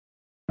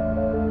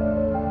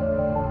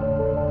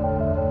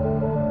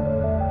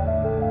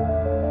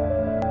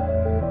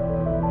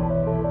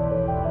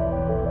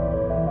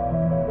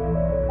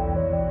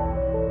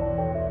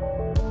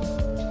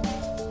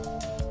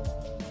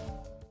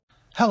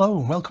Hello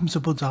and welcome to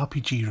Bud's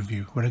RPG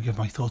Review, where I give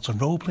my thoughts on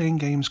role-playing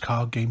games,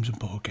 card games and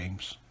board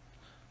games.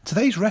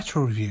 Today's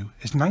retro review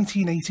is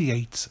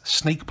 1988's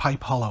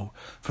Snakepipe Hollow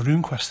for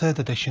RuneQuest 3rd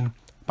edition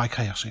by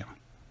Chaosium.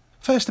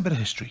 First, a bit of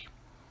history.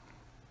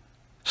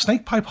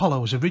 Snakepipe Hollow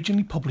was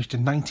originally published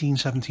in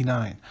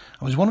 1979 and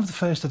was one of the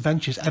first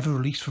adventures ever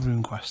released for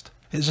RuneQuest.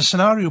 It is a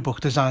scenario book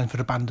designed for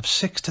a band of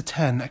 6 to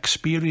 10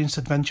 experienced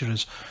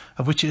adventurers,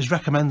 of which it is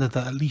recommended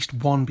that at least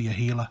one be a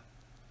healer.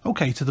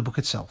 Okay, to the book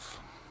itself.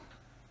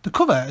 The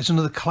cover is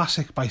another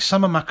classic by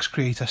Sam & Max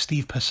creator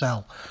Steve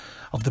Purcell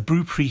of the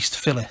Brew Priest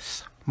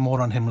Philith, more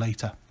on him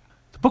later.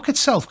 The book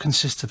itself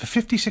consists of a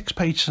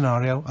 56-page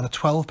scenario and a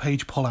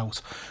 12-page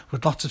pullout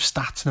with lots of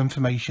stats and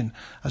information,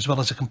 as well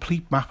as a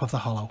complete map of the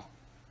Hollow.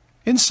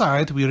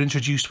 Inside, we are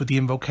introduced with the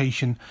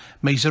invocation,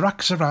 "May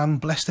Zarak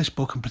Zaran bless this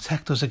book and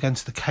protect us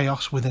against the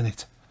chaos within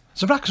it."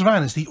 Zarak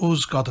Zaran is the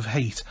Uz god of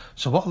hate,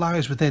 so what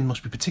lies within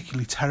must be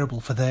particularly terrible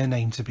for their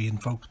name to be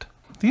invoked.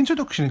 The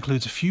introduction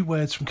includes a few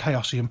words from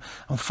Chaosium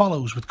and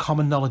follows with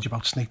common knowledge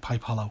about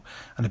Snakepipe Hollow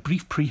and a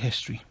brief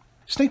prehistory.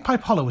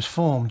 Snakepipe Hollow was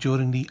formed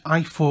during the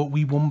I Fought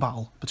We Won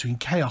battle between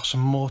Chaos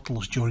and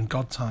Mortals during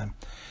God Time.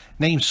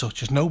 Names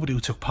such as nobody who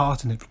took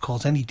part in it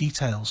recalls any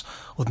details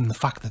other than the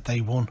fact that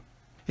they won.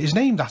 It is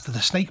named after the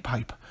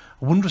Snakepipe, a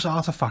wondrous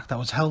artefact that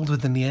was held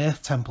within the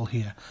Earth Temple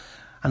here,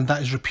 and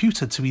that is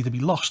reputed to either be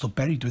lost or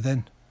buried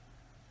within.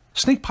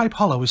 Snakepipe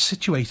Hollow is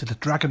situated at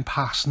Dragon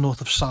Pass north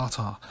of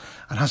Sartar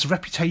and has a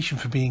reputation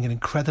for being an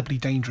incredibly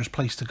dangerous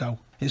place to go.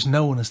 It is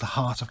known as the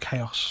Heart of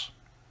Chaos.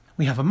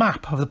 We have a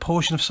map of the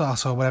portion of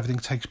Sartar where everything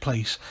takes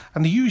place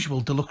and the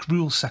usual deluxe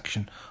rules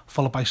section,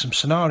 followed by some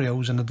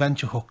scenarios and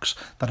adventure hooks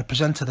that are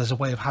presented as a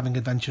way of having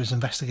adventurers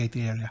investigate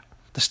the area.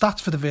 The stats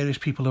for the various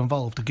people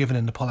involved are given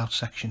in the pullout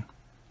section.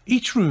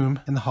 Each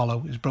room in the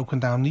Hollow is broken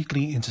down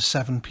neatly into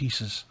 7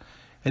 pieces.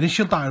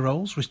 Initial die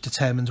rolls, which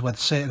determines whether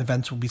certain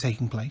events will be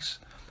taking place.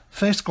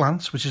 First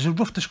glance, which is a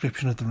rough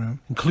description of the room,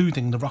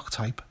 including the rock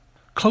type.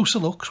 Closer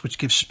looks, which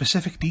gives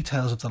specific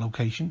details of the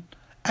location.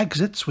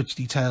 Exits, which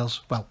details,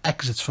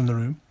 exits from the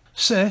room.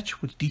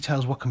 Search, which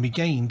details what can be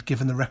gained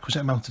given the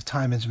requisite amount of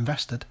time is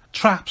invested.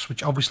 Traps,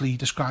 which obviously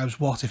describes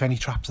what, if any,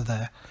 traps are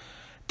there.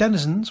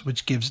 Denizens,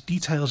 which gives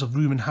details of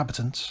room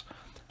inhabitants.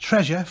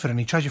 Treasure, for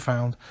any treasure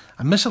found.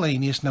 And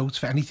miscellaneous notes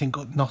for anything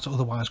not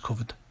otherwise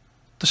covered.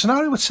 The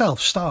scenario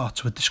itself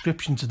starts with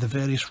descriptions of the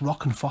various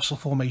rock and fossil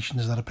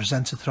formations that are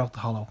presented throughout the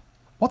Hollow.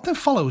 What then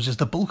follows is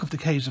the bulk of the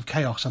Caves of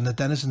Chaos and the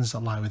denizens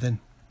that lie within.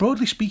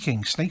 Broadly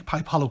speaking,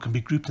 Snakepipe Hollow can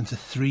be grouped into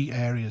 3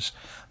 areas.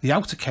 The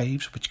outer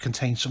caves, which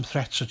contain some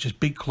threats such as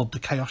Big Club the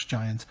Chaos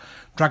Giant,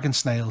 dragon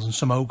snails and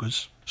some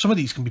ogres. Some of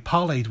these can be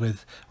parlayed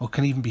with, or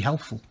can even be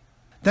helpful.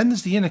 Then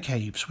there's the inner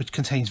caves, which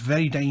contains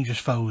very dangerous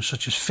foes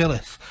such as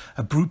Philith,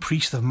 a Brew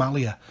Priest of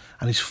Malia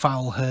and his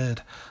foul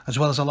herd, as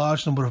well as a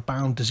large number of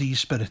bound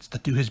disease spirits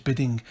that do his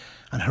bidding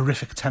and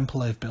horrific temple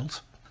they've built.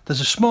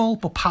 There's a small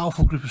but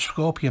powerful group of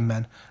scorpion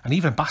men and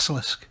even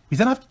basilisk. We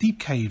then have the deep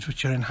caves,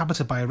 which are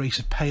inhabited by a race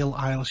of pale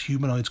eyeless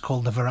humanoids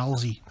called the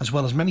Viralzi, as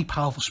well as many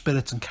powerful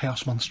spirits and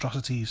chaos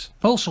monstrosities.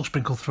 Also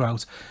sprinkled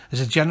throughout is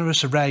a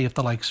generous array of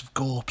the likes of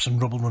Gorps and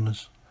Rubble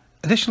Runners.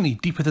 Additionally,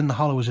 deep within the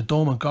Hollow is a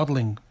dormant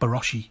godling,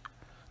 Baroshi.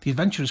 The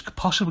adventurers could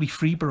possibly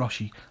free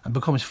Baroshi and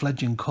become his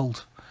fledgling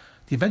cult.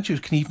 The adventurers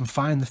can even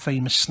find the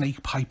famous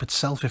snake pipe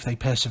itself if they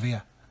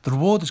persevere. The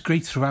reward is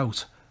great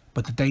throughout,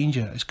 but the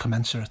danger is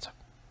commensurate.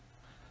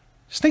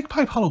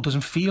 Snakepipe Hollow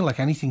doesn't feel like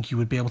anything you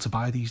would be able to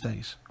buy these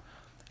days.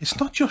 It's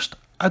not just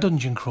a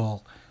dungeon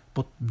crawl,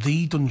 but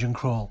the dungeon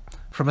crawl,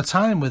 from a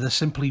time where there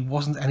simply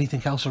wasn't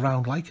anything else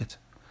around like it.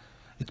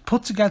 It's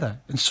put together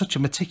in such a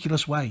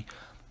meticulous way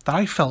that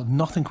I felt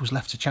nothing was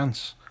left to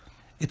chance.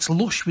 It's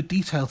lush with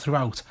detail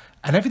throughout,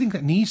 and everything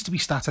that needs to be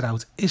statted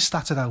out is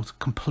statted out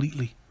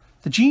completely.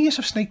 The genius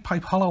of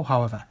Snakepipe Hollow,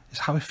 however, is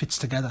how it fits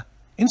together.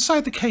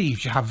 Inside the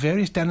caves you have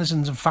various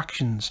denizens and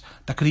factions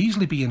that could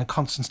easily be in a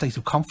constant state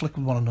of conflict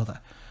with one another,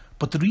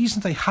 but the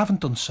reasons they haven't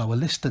done so are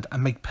listed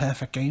and make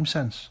perfect game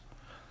sense.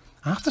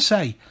 I have to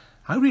say,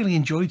 I really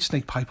enjoyed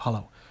Snakepipe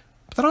Hollow,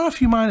 but there are a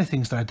few minor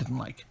things that I didn't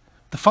like.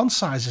 The font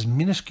size is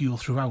minuscule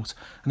throughout,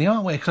 and the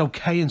artwork is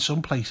okay in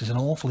some places and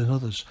awful in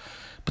others,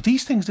 but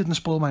these things didn't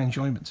spoil my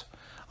enjoyment.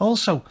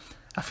 Also,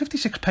 at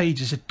 56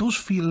 pages it does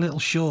feel a little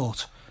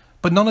short,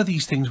 but none of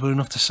these things were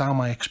enough to sour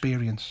my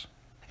experience.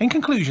 In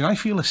conclusion, I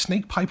feel that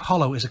Snakepipe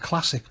Hollow is a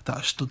classic that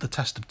has stood the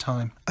test of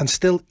time, and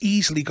still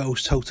easily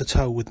goes toe to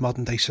toe with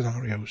modern day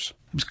scenarios.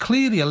 It was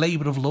clearly a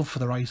labour of love for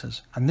the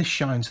writers, and this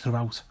shines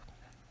throughout.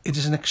 It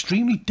is an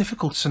extremely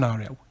difficult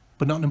scenario,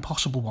 but not an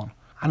impossible one,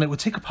 and it would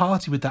take a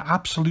party with their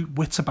absolute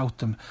wits about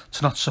them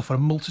to not suffer a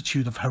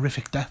multitude of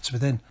horrific deaths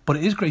within. But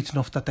it is great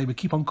enough that they would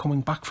keep on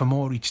coming back for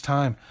more each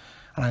time,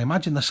 and I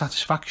imagine the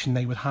satisfaction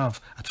they would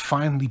have at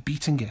finally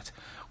beating it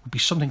would be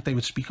something they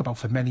would speak about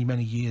for many,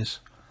 many years.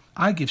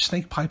 I give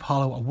Snakepipe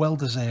Hollow a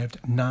well-deserved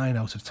 9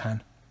 out of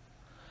 10.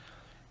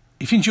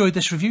 If you enjoyed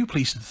this review,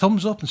 please hit the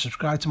thumbs up and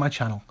subscribe to my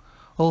channel.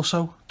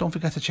 Also, don't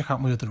forget to check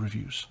out my other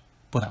reviews.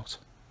 Bud out.